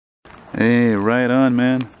Hey, right on,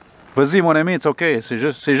 man. Vas-y, mon ami, it's okay. C'est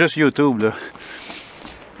juste YouTube, là.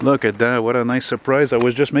 Look at that, what a nice surprise. I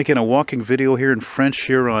was just making a walking video here in French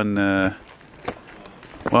here on, well,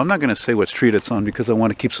 I'm not going to say what street it's on because I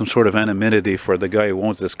want to keep some sort of anonymity for the guy who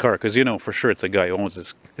owns this car. Because, you know, for sure it's a guy who owns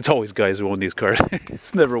this. It's always guys who own these cars.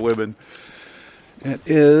 It's never women. It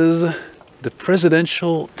is the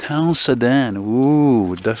Presidential Town Sedan.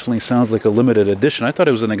 Ooh, definitely sounds like a limited edition. I thought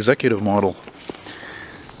it was an executive model.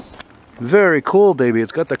 Very cool, baby.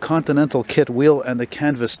 It's got the Continental kit wheel and the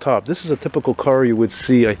canvas top. This is a typical car you would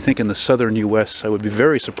see, I think, in the southern US. I would be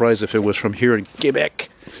very surprised if it was from here in Quebec.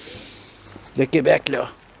 Le Quebec, là.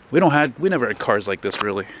 We never had cars like this,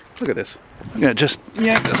 really. Look at this. I'm gonna just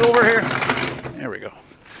yank this over here. There we go.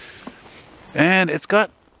 And it's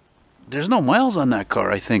got, there's no miles on that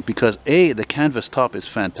car, I think, because A, the canvas top is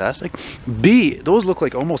fantastic. B, those look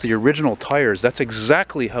like almost the original tires. That's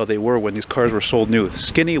exactly how they were when these cars were sold new.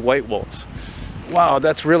 Skinny white walls. Wow,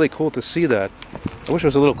 that's really cool to see that. I wish it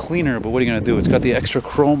was a little cleaner, but what are you gonna do? It's got the extra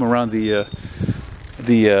chrome around the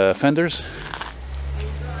fenders.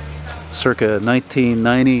 Circa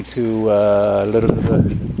 1990 to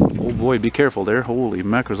oh boy, be careful there. Holy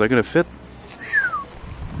macros, is that gonna fit?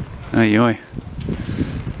 Ay,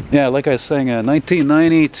 yeah, like I was saying,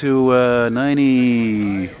 1990 to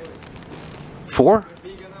 94.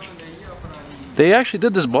 They actually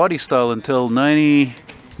did this body style until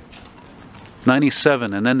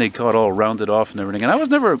 97, and then they got all rounded off and everything. And I was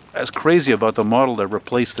never as crazy about the model that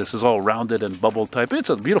replaced this. It's all rounded and bubble type. It's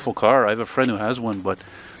a beautiful car. I have a friend who has one, but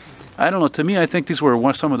I don't know. To me, I think these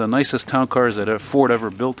were some of the nicest town cars that Ford ever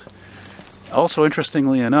built. Also,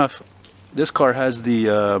 interestingly enough, this car has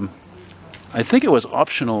the I think it was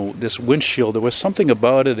optional, this windshield. There was something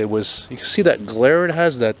about it. It was, you can see that glare it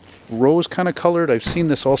has, that rose kind of colored. I've seen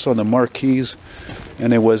this also on the marquees.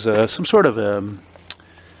 And it was some sort of,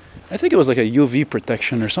 I think it was like a UV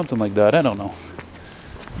protection or something like that. I don't know.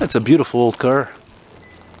 That's a beautiful old car.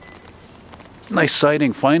 Nice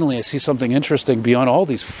sighting. Finally, I see something interesting beyond all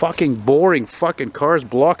these fucking boring fucking cars,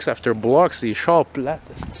 blocks after blocks. These Chars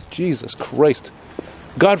plates. Jesus Christ.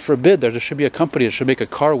 God forbid there should be a company that should make a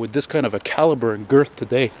car with this kind of a caliber and girth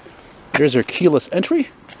today. Here's your keyless entry.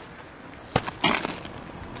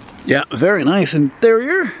 Yeah, very nice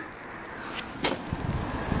interior.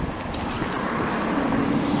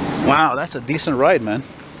 Wow, that's a decent ride, man.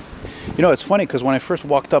 You know, it's funny because when I first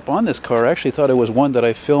walked up on this car, I actually thought it was one that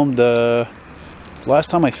I filmed.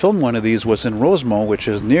 Last time I filmed one of these was in Rosemont, which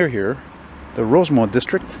is near here, the Rosemont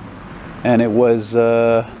district, and it was.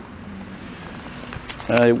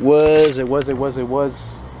 It was,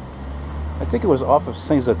 I think it was off of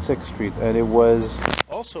Saint-Zatique Street, and it was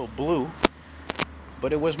also blue,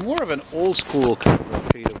 but it was more of an old school kind of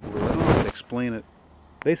shade of blue. I don't know how to explain it.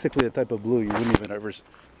 Basically the type of blue you wouldn't even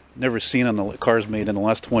never seen on the cars made in the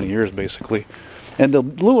last 20 years, basically. And the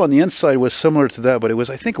blue on the inside was similar to that, but it was,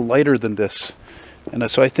 I think, lighter than this.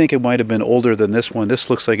 And so I think it might have been older than this one. This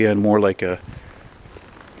looks, again, more like a,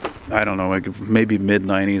 I don't know, like maybe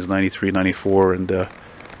mid-90s, 93, 94, and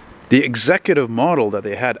the executive model that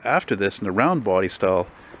they had after this in the round body style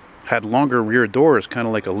had longer rear doors, kind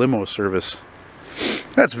of like a limo service.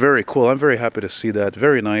 That's very cool. I'm very happy to see that.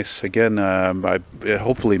 Very nice. Again,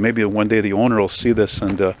 hopefully, maybe one day the owner will see this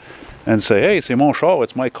and say, "Hey, c'est mon char,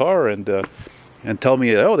 it's my car," and tell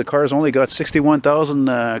me, "Oh, the car's only got 61,000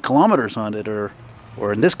 kilometers on it," or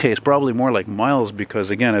in this case, probably more like miles, because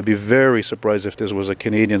again, I'd be very surprised if this was a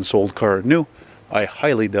Canadian sold car new. I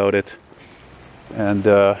highly doubt it. And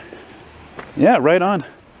yeah, right on.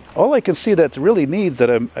 All I can see that really needs, that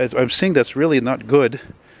I'm seeing that's really not good,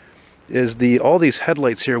 is all these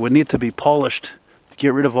headlights here would need to be polished to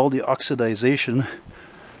get rid of all the oxidization.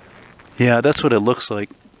 Yeah, that's what it looks like.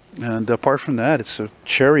 And apart from that, it's a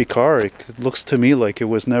cherry car. It looks to me like it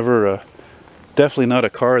was never definitely not a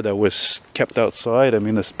car that was kept outside. I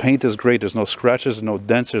mean, this paint is great. There's no scratches, no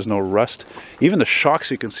dents, there's no rust. Even the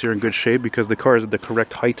shocks you can see are in good shape because the car is at the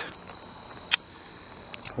correct height.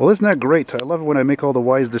 Well, isn't that great? I love it when I make all the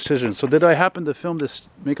wise decisions. So did I happen to film this,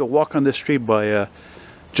 make a walk on this street by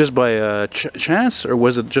just by chance, or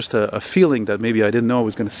was it just a feeling that maybe I didn't know I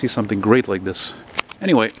was going to see something great like this?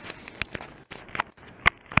 Anyway,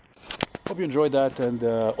 hope you enjoyed that. And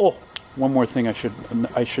oh, one more thing I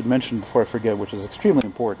should mention before I forget, which is extremely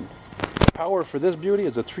important. The power for this beauty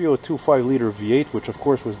is a 302 5-liter V8, which of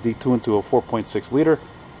course was detuned to a 4.6 liter,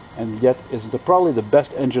 and yet is probably the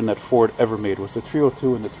best engine that Ford ever made. Was the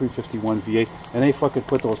 302 and the 351 V8, and they fucking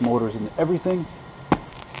put those motors in everything.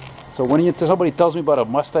 So when somebody tells me about a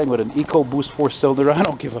Mustang with an EcoBoost 4-cylinder, I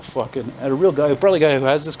don't give a fucking. And a real guy, probably a guy who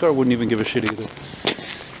has this car, wouldn't even give a shit either.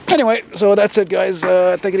 Anyway, so that's it, guys.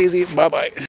 Take it easy. Bye-bye.